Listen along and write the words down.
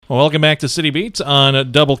Well, welcome back to City Beat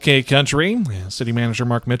on Double K Country. City Manager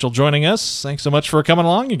Mark Mitchell joining us. Thanks so much for coming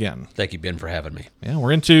along again. Thank you, Ben, for having me. Yeah,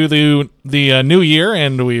 we're into the new year,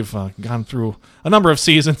 and we've gone through a number of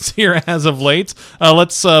seasons here as of late.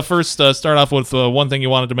 Let's first start off with one thing you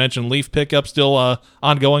wanted to mention. Leaf pickup still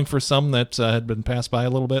ongoing for some that had been passed by a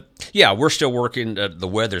little bit? Yeah, we're still working. The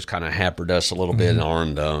weather's kind of hampered us a little bit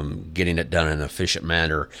on getting it done in an efficient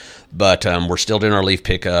manner. But we're still doing our leaf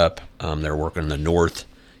pickup. They're working the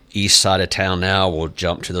northeast side of town now. We'll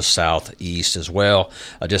jump to the southeast as well.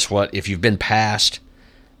 If you've been passed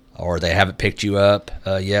or they haven't picked you up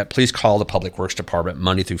yet, please call the Public Works Department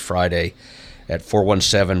Monday through Friday at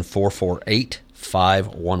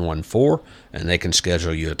 417-448-5114, and they can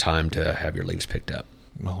schedule you a time to have your leaves picked up.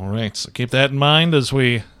 All right, so keep that in mind as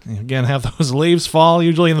we, again, have those leaves fall,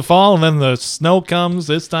 usually in the fall, and then the snow comes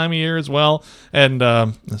this time of year as well, and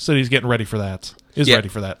the city's getting ready for that, ready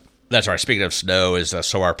for that. That's right. Speaking of snow,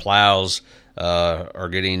 so our plows are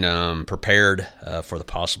getting prepared for the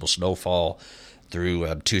possible snowfall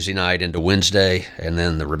through Tuesday night into Wednesday, and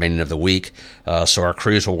then the remaining of the week. So our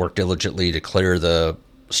crews will work diligently to clear the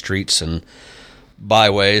streets and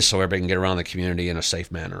byways so everybody can get around the community in a safe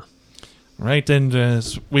manner. Right, and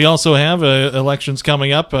we also have elections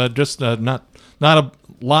coming up. Not a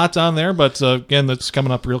lot on there, but again, that's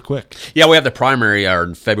coming up real quick. Yeah, we have the primary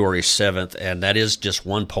on February 7th, and that is just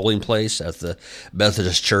one polling place at the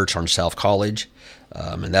Methodist Church on South College,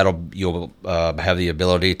 and you'll have the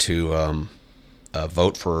ability to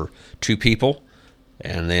vote for two people,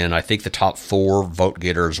 and then I think the top 4 vote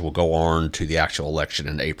getters will go on to the actual election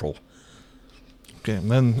in April. Okay,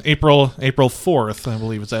 and then April 4th, I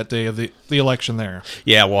believe, is that day of the election there.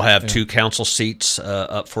 Yeah, we'll have 2 council seats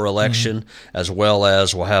up for election, as well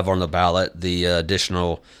as we'll have on the ballot the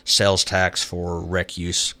additional sales tax for rec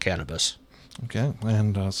use cannabis. Okay,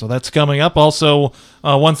 and so that's coming up. Also,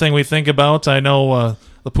 one thing we think about, I know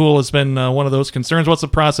the pool has been one of those concerns. What's the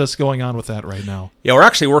process going on with that right now? Yeah, we're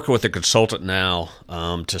actually working with a consultant now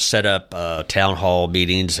to set up town hall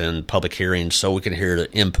meetings and public hearings so we can hear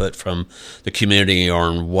the input from the community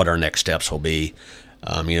on what our next steps will be.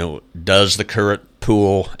 Does the current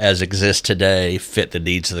pool as exists today fit the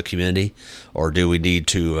needs of the community, or do we need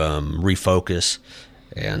to refocus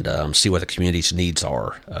and see what the community's needs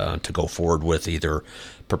are to go forward with either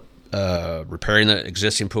repairing the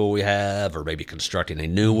existing pool we have, or maybe constructing a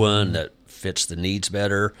new one that fits the needs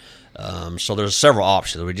better. So there's several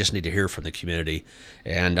options. We just need to hear from the community.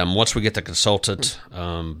 And once we get the consultant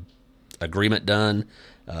agreement done,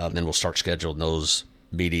 then we'll start scheduling those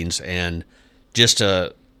meetings. And just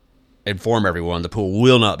to inform everyone, the pool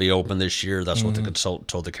will not be open this year. That's what the consultant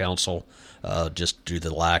told the council, just due to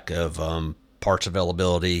the lack of parts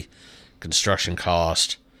availability, construction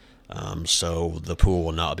cost. So the pool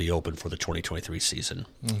will not be open for the 2023 season.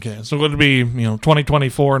 Okay, so would it be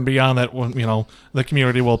 2024 and beyond that? The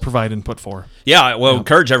community will provide input for. Yeah, we'll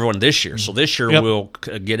encourage everyone this year. So this year we'll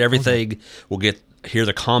get everything. We'll hear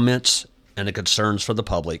the comments and the concerns from the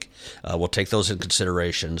public. We'll take those in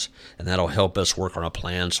considerations, and that'll help us work on a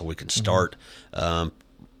plan so we can start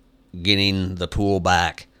getting the pool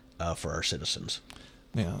back for our citizens.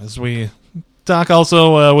 Yeah, as we talk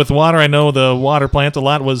also with water, I know the water plant, a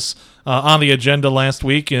lot was on the agenda last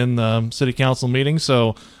week in city council meetings.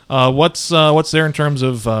 So what's there in terms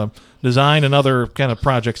of design and other kind of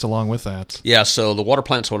projects along with that? Yeah, so the water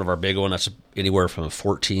plant's one of our big ones. That's anywhere from a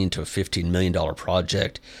 $14 to a $15 million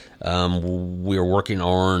project. We're working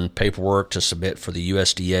on paperwork to submit for the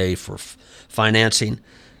USDA for financing,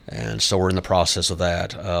 and so we're in the process of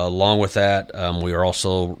that. Along with that, we are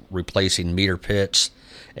also replacing meter pits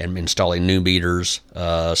and installing new meters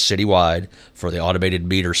citywide for the automated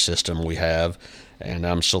meter system we have.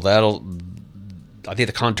 And so I think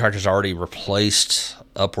the contractor's already replaced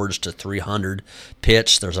upwards to 300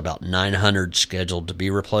 pits. There's about 900 scheduled to be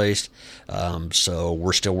replaced. So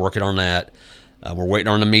we're still working on that. We're waiting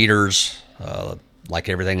on the meters. Like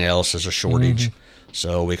everything else, there's a shortage.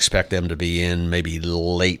 So we expect them to be in maybe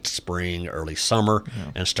late spring, early summer,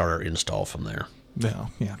 and start our install from there. Yeah,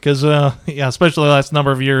 because especially the last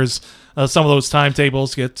number of years, some of those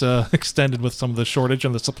timetables get extended with some of the shortage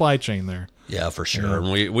in the supply chain there. Yeah, for sure.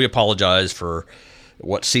 And we apologize for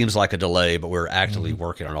what seems like a delay, but we're actively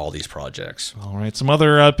working on all these projects. All right, some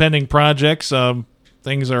other pending projects.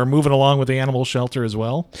 Things are moving along with the animal shelter as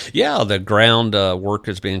well. Yeah, the ground work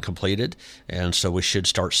is being completed, and so we should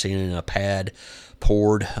start seeing a pad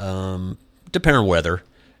poured, depending on weather,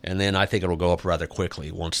 and then I think it'll go up rather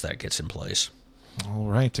quickly once that gets in place. All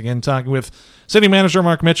right. Again, talking with City Manager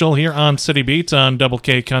Mark Mitchell here on City Beat on Double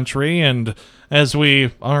K Country. And as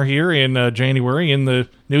we are here in January in the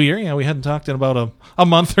new year, we hadn't talked in about a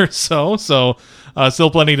month or so. So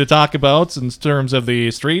still plenty to talk about in terms of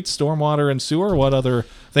the streets, stormwater, and sewer. What other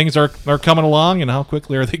things are coming along, and how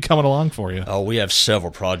quickly are they coming along for you? Oh, we have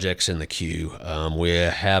several projects in the queue. We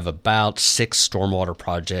have about 6 stormwater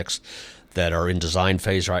projects that are in design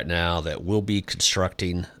phase right now that we'll be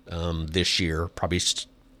constructing this year, probably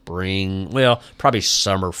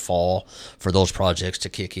summer, fall for those projects to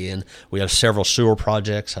kick in. We have several sewer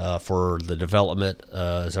projects for the development.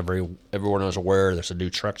 As everyone is aware, there's a new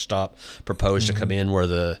truck stop proposed to come in where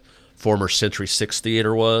the former Century 6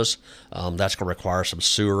 Theater was. That's going to require some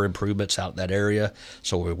sewer improvements out in that area.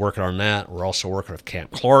 So we're working on that. We're also working with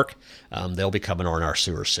Camp Clark. They'll be coming on our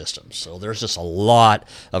sewer system. So there's just a lot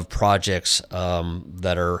of projects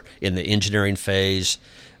that are in the engineering phase,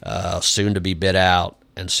 soon to be bid out,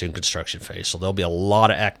 and soon construction phase. So there'll be a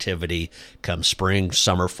lot of activity come spring,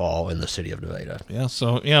 summer, fall in the city of Nevada. Yeah.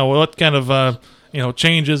 So what kind of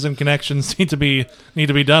changes and connections need to be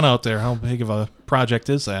done out there? How big of a project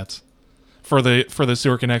is that for the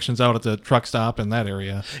sewer connections out at the truck stop in that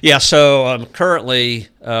area? Yeah. So currently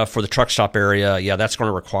for the truck stop area, that's going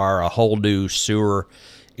to require a whole new sewer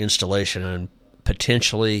installation and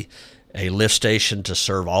potentially a lift station to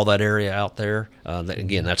serve all that area out there.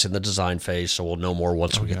 Again, that's in the design phase, so we'll know more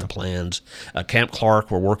once we get the plans. Camp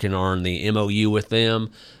Clark, we're working on the MOU with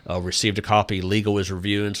them. Received a copy. Legal is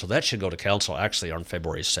reviewing, so that should go to council actually on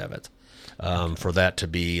February 7th for that to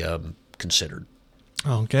be considered.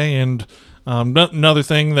 Okay, and another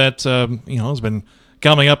thing that has been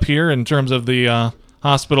coming up here in terms of the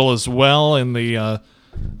hospital as well, and the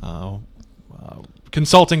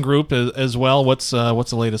consulting group as well. What's the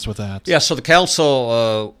latest with that? Yeah, so the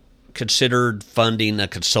council considered funding a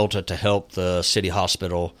consultant to help the city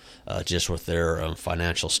hospital just with their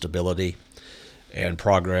financial stability and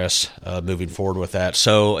progress moving forward with that.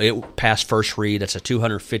 So it passed first read. It's a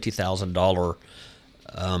 $250,000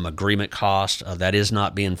 agreement cost. That is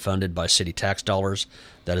not being funded by city tax dollars.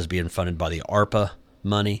 That is being funded by the ARPA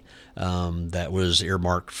money that was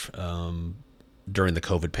earmarked during the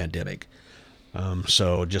COVID pandemic.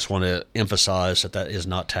 So just want to emphasize that is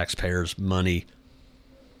not taxpayers' money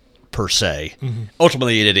per se. Mm-hmm.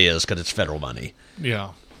 Ultimately, it is because it's federal money.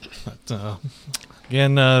 Yeah. But,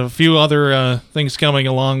 again, a few other things coming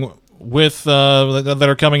along with that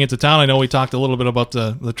are coming into town. I know we talked a little bit about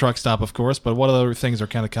the truck stop, of course, but what other things are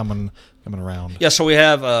kind of coming around? Yeah, so we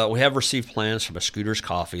have received plans from a Scooter's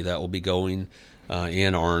Coffee that will be going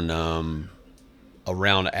in on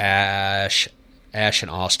around Ash and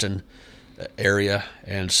Austin area,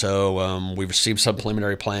 and so we've received some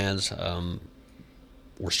preliminary plans.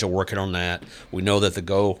 We're still working on that. We know that the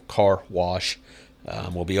Go Car Wash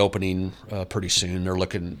will be opening pretty soon. They're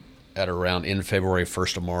looking at around in February,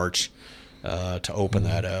 1st of March to open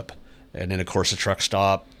that up. And then, of course, the truck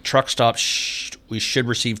stop. We should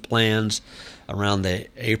receive plans around the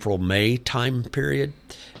April-May time period,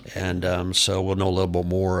 and so we'll know a little bit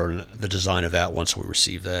more on the design of that once we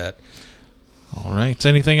receive that. All right.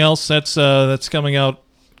 Anything else that's coming up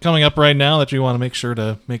right now that you want to make sure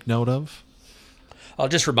to make note of? I'll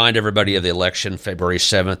just remind everybody of the election, February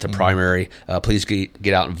 7th, the primary. Please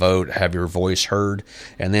get out and vote, have your voice heard.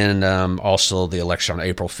 And then also the election on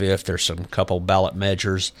April 5th. There's some couple ballot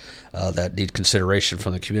measures that need consideration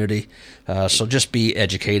from the community. So just be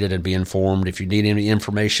educated and be informed. If you need any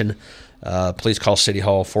information, please call City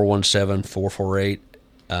Hall 417-448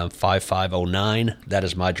 5509. That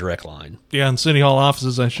is my direct line. Yeah, and City Hall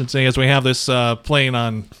offices, I should say, as we have this playing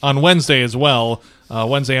on Wednesday as well.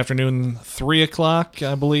 Wednesday afternoon, 3 o'clock,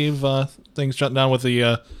 I believe. Things shut down with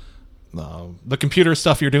the computer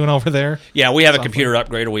stuff you're doing over there. Yeah, we have a computer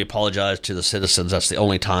upgrade, and we apologize to the citizens. That's the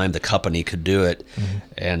only time the company could do it. Mm-hmm.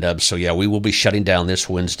 And so, we will be shutting down this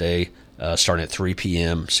Wednesday, starting at 3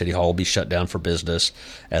 p.m. City Hall will be shut down for business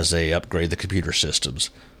as they upgrade the computer systems.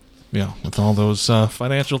 Yeah, with all those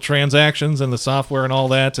financial transactions and the software and all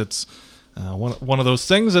that, it's one of those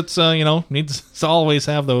things that's needs to always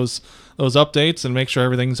have those updates and make sure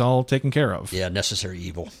everything's all taken care of. Yeah, necessary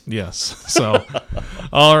evil. Yes. So,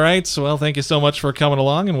 all right. Well, thank you so much for coming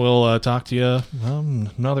along, and we'll talk to you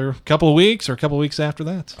another couple of weeks or a couple of weeks after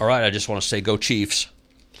that. All right. I just want to say go Chiefs.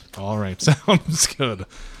 All right. Sounds good.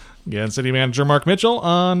 Again, City Manager Mark Mitchell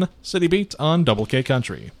on City Beat on Double K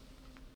Country.